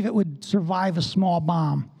 I believe it would survive a small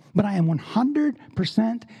bomb, but I am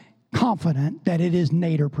 100% confident that it is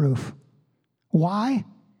nader-proof. Why?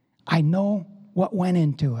 I know what went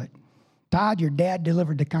into it. Todd, your dad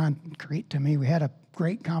delivered the concrete to me. We had a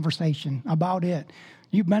great conversation about it.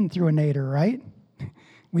 You've been through a nader, right?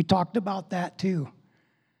 We talked about that too.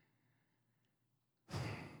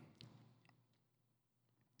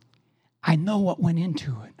 I know what went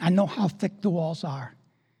into it. I know how thick the walls are.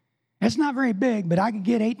 It's not very big, but I could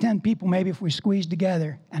get 8, 10 people maybe if we squeezed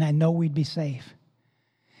together, and I know we'd be safe.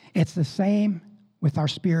 It's the same with our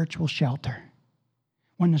spiritual shelter.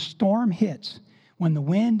 When the storm hits, when the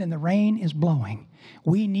wind and the rain is blowing,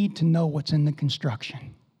 we need to know what's in the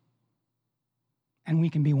construction. And we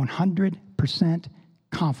can be 100%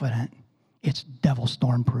 confident it's devil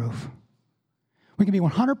storm-proof. We can be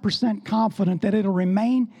 100% confident that it'll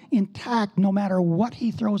remain intact no matter what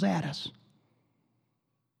he throws at us.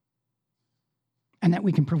 And that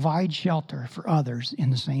we can provide shelter for others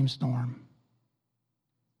in the same storm.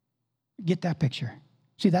 Get that picture.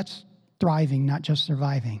 See, that's thriving, not just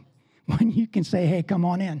surviving. When you can say, hey, come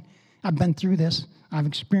on in. I've been through this. I've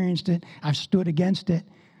experienced it. I've stood against it.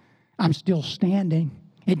 I'm still standing.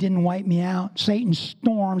 It didn't wipe me out. Satan's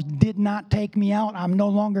storms did not take me out. I'm no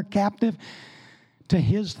longer captive to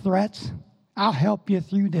his threats. I'll help you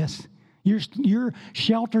through this. Your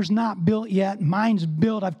shelter's not built yet. Mine's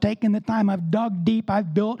built. I've taken the time. I've dug deep.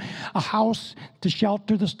 I've built a house to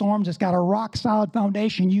shelter the storms. It's got a rock-solid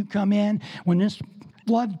foundation. You come in. When this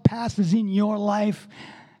flood passes in your life,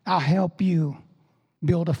 I'll help you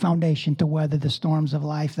build a foundation to weather the storms of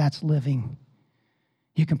life. That's living.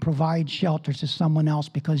 You can provide shelter to someone else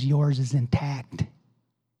because yours is intact.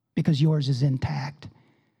 Because yours is intact.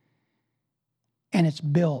 And it's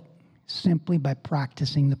built simply by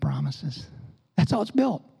practicing the promises. That's how it's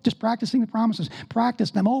built. Just practicing the promises.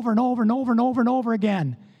 Practice them over and over and over and over and over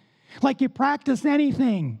again. Like you practice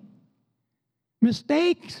anything.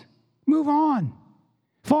 Mistakes, move on.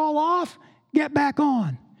 Fall off, get back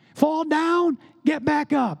on. Fall down, get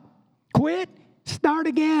back up. Quit, start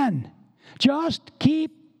again. Just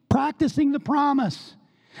keep practicing the promise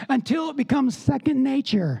until it becomes second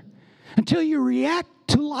nature, until you react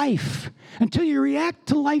to life, until you react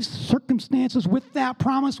to life's circumstances with that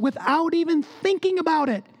promise without even thinking about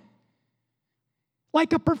it.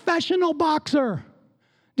 Like a professional boxer.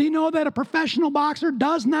 Do you know that a professional boxer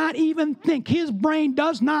does not even think? His brain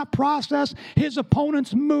does not process his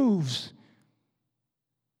opponent's moves.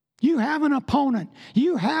 You have an opponent.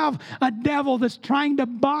 You have a devil that's trying to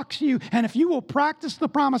box you. And if you will practice the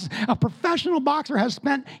promise, a professional boxer has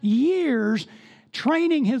spent years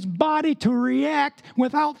training his body to react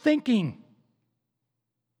without thinking.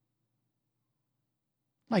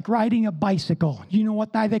 Like riding a bicycle. You know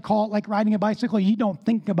what they call it, like riding a bicycle? You don't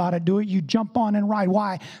think about it, do it. You jump on and ride.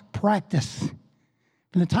 Why? Practice.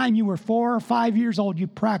 From the time you were 4 or 5 years old, you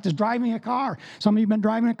practiced driving a car. Some of you have been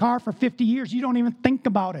driving a car for 50 years. You don't even think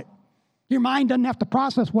about it. Your mind doesn't have to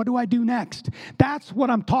process, what do I do next? That's what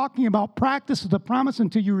I'm talking about. Practice the promise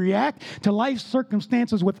until you react to life's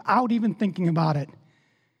circumstances without even thinking about it.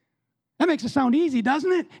 That makes it sound easy,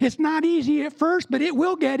 doesn't it? It's not easy at first, but it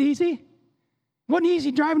will get easy. It wasn't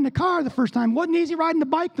easy driving the car the first time. It wasn't easy riding the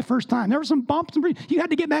bike the first time. There were some bumps and bruises. You had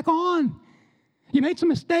to get back on. You made some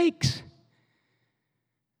mistakes.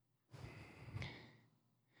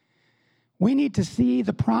 We need to see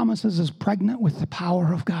the promises as pregnant with the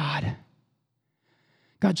power of God.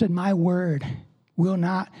 God said, my word will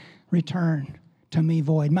not return to me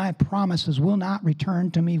void. My promises will not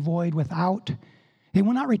return to me void without, they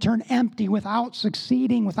will not return empty without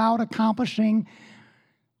succeeding, without accomplishing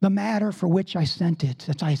the matter for which I sent it.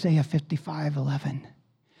 That's Isaiah 55:11.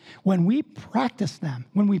 When we practice them,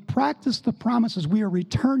 when we practice the promises, we are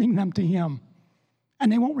returning them to Him.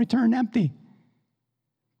 And they won't return empty.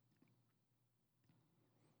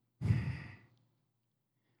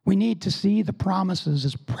 We need to see the promises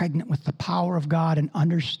as pregnant with the power of God and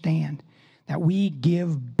understand that we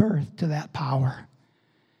give birth to that power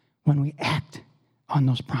when we act on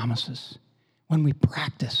those promises, when we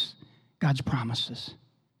practice God's promises.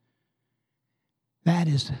 That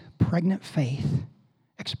is pregnant faith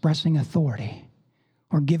expressing authority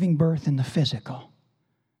or giving birth in the physical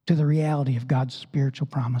to the reality of God's spiritual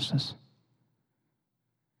promises.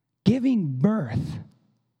 Giving birth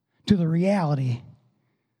to the reality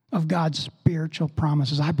of God's spiritual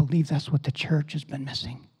promises. I believe that's what the church has been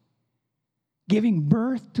missing. Giving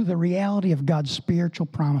birth to the reality of God's spiritual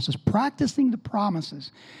promises. Practicing the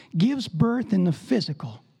promises gives birth in the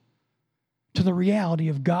physical to the reality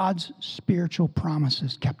of God's spiritual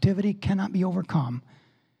promises. Captivity cannot be overcome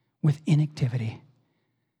with inactivity.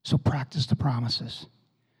 So practice the promises.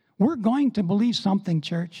 We're going to believe something,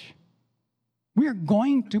 church. We are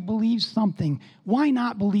going to believe something. Why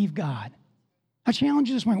not believe God? I challenge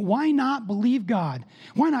you this morning. Why not believe God?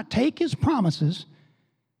 Why not take His promises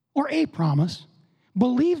or a promise,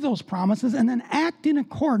 believe those promises, and then act in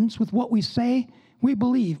accordance with what we say we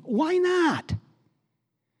believe? Why not?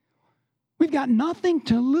 We've got nothing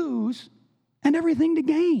to lose and everything to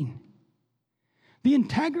gain. The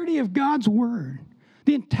integrity of God's word,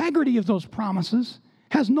 the integrity of those promises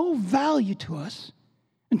has no value to us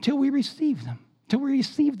until we receive them, until we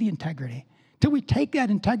receive the integrity, until we take that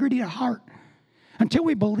integrity to heart. Until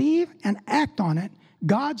we believe and act on it,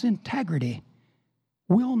 God's integrity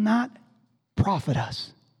will not profit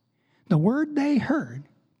us. The word they heard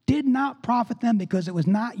did not profit them because it was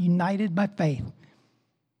not united by faith.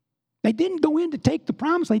 They didn't go in to take the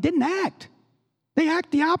promise. They didn't act. They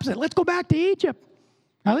act the opposite. Let's go back to Egypt.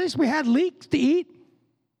 At least we had leeks to eat.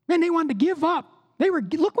 And they wanted to give up.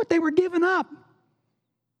 Look what they were giving up.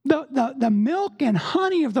 The milk and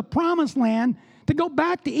honey of the promised land to go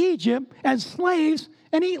back to Egypt as slaves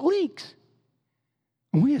and eat leeks.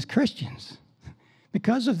 And we as Christians,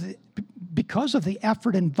 because of the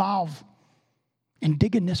effort involved in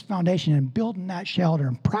digging this foundation and building that shelter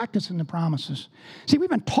and practicing the promises. See, we've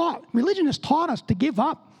been taught, religion has taught us to give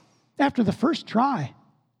up after the first try.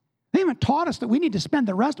 They haven't taught us that we need to spend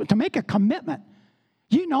the rest of it to make a commitment.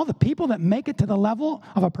 You know the people that make it to the level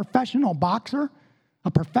of a professional boxer, a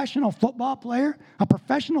professional football player, a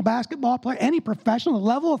professional basketball player, any professional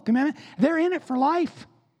level of commitment, they're in it for life.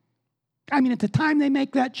 at the time they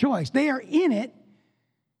make that choice, they are in it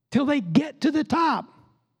till they get to the top.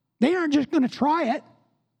 They aren't just going to try it.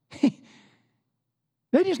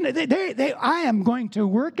 I am going to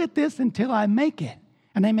work at this until I make it.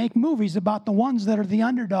 And they make movies about the ones that are the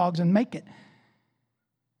underdogs and make it.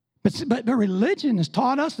 But religion has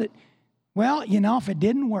taught us that, well, if it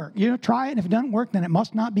didn't work, try it. And if it doesn't work, then it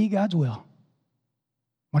must not be God's will.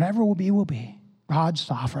 Whatever will be, will be. God's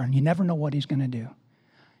sovereign. You never know what he's going to do.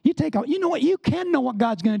 You know what? You can know what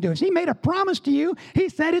God's going to do. If he made a promise to you, he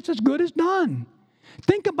said it's as good as done.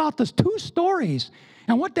 Think about those two stories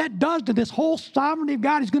and what that does to this whole sovereignty of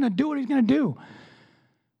God. He's going to do what he's going to do.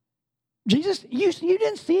 Jesus, you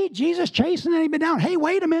didn't see Jesus chasing anybody down. Hey,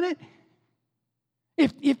 wait a minute.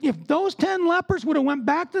 If those 10 lepers would have went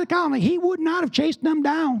back to the colony, he would not have chased them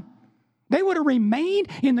down. They would have remained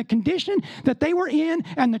in the condition that they were in,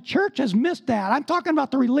 and the church has missed that. I'm talking about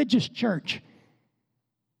the religious church.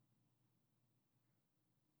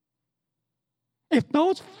 If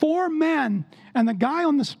those 4 men and the guy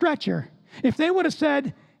on the stretcher, if they would have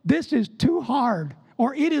said, this is too hard,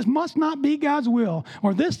 or must not be God's will,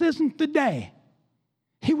 or this isn't the day,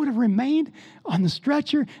 he would have remained on the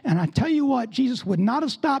stretcher, and I tell you what, Jesus would not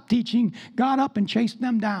have stopped teaching, got up and chased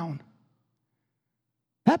them down.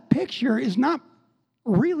 That picture is not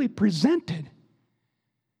really presented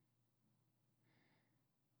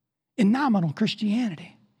in nominal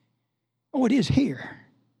Christianity. Oh, it is here.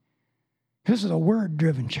 This is a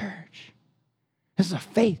word-driven church. This is a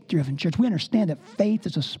faith-driven church. We understand that faith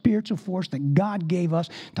is a spiritual force that God gave us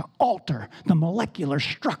to alter the molecular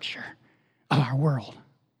structure of our world.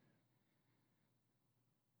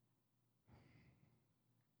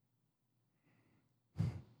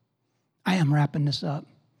 I am wrapping this up.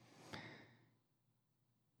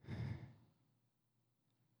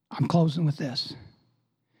 I'm closing with this.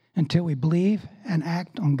 Until we believe and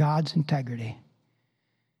act on God's integrity,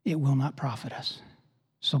 it will not profit us.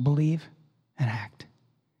 So believe and act.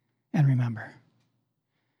 And remember,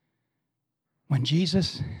 when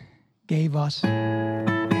Jesus gave us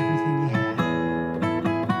everything he had.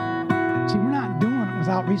 See, we're not doing it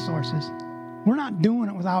without resources. We're not doing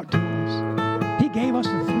it without tools. He gave us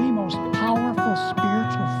the 3 most powerful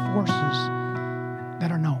spiritual forces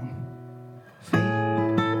that are known. Faith,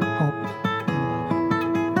 hope,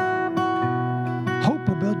 and love. Hope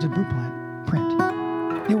will build the blueprint.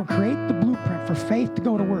 It will create the blueprint for faith to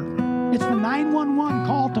go to work. It's the 911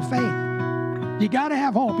 call to faith. You got to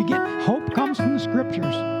have hope. Hope comes from the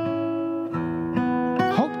scriptures.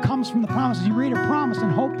 Hope comes from the promises. You read a promise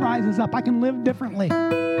and hope rises up. I can live differently.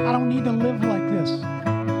 I don't need to live like this.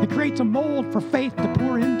 It creates a mold for faith to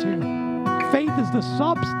pour into. Faith is the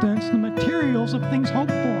substance, the materials of things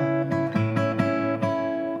hoped for.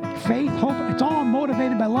 Faith, hope, it's all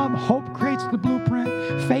motivated by love. Hope creates the blueprint.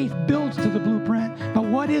 Faith builds to the blueprint. But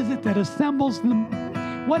what is it that assembles them?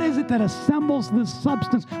 What is it that assembles the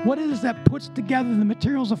substance? What is it that puts together the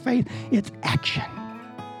materials of faith? It's action,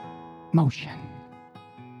 motion.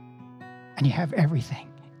 And you have everything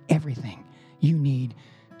you need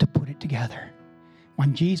to put it together.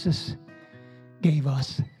 When Jesus gave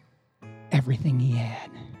us everything he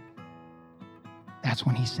had, that's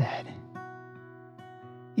when he said,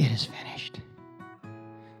 it is finished.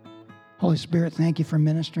 Holy Spirit, thank you for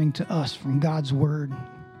ministering to us from God's word.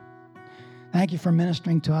 Thank you for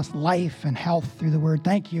ministering to us life and health through the word.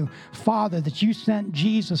 Thank you, Father, that you sent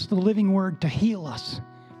Jesus, the living word, to heal us.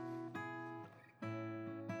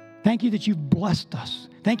 Thank you that you've blessed us.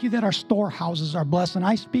 Thank you that our storehouses are blessed. And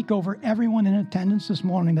I speak over everyone in attendance this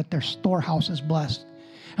morning that their storehouse is blessed.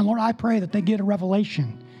 And Lord, I pray that they get a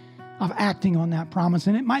revelation of acting on that promise.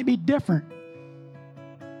 And it might be different.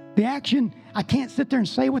 The action, I can't sit there and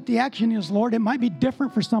say what the action is, Lord. It might be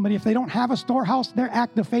different for somebody. If they don't have a storehouse, their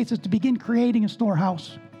act of faith is to begin creating a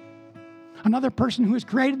storehouse. Another person who has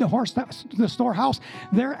created the storehouse,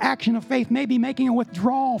 their action of faith may be making a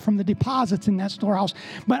withdrawal from the deposits in that storehouse.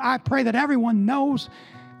 But I pray that everyone knows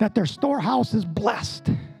that their storehouse is blessed.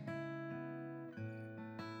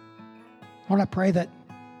 Lord, I pray that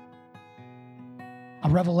a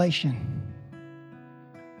revelation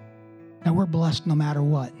that we're blessed no matter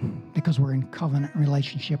what, because we're in covenant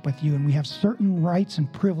relationship with you, and we have certain rights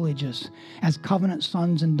and privileges as covenant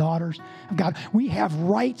sons and daughters of God. We have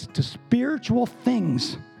rights to spiritual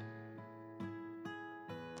things,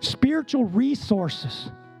 spiritual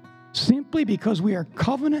resources, simply because we are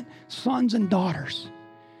covenant sons and daughters.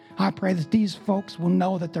 I pray that these folks will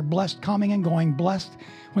know that they're blessed coming and going, blessed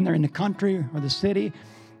when they're in the country or the city,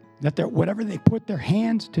 that whatever they put their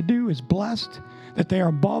hands to do is blessed, that they are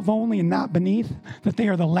above only and not beneath, that they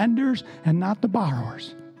are the lenders and not the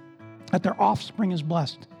borrowers, that their offspring is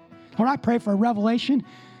blessed. Lord, I pray for a revelation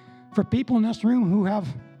for people in this room who have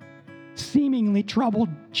seemingly troubled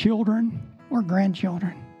children or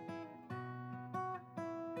grandchildren.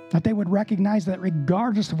 That they would recognize that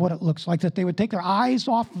regardless of what it looks like, that they would take their eyes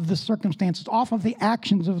off of the circumstances, off of the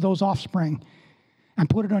actions of those offspring, and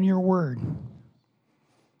put it on your word.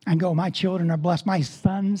 And go, my children are blessed. My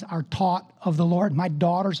sons are taught of the Lord. My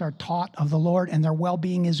daughters are taught of the Lord, and their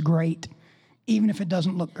well-being is great, even if it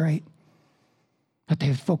doesn't look great. That they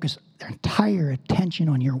would focus their entire attention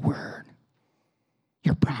on your word,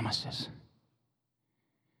 your promises.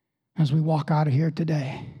 As we walk out of here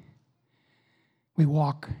today, we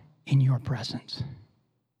walk in your presence.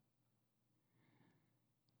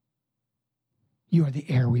 You are the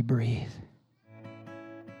air we breathe,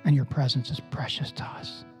 and your presence is precious to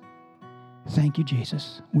us. Thank you,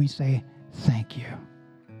 Jesus. We say thank you.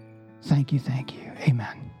 Thank you, thank you.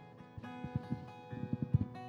 Amen.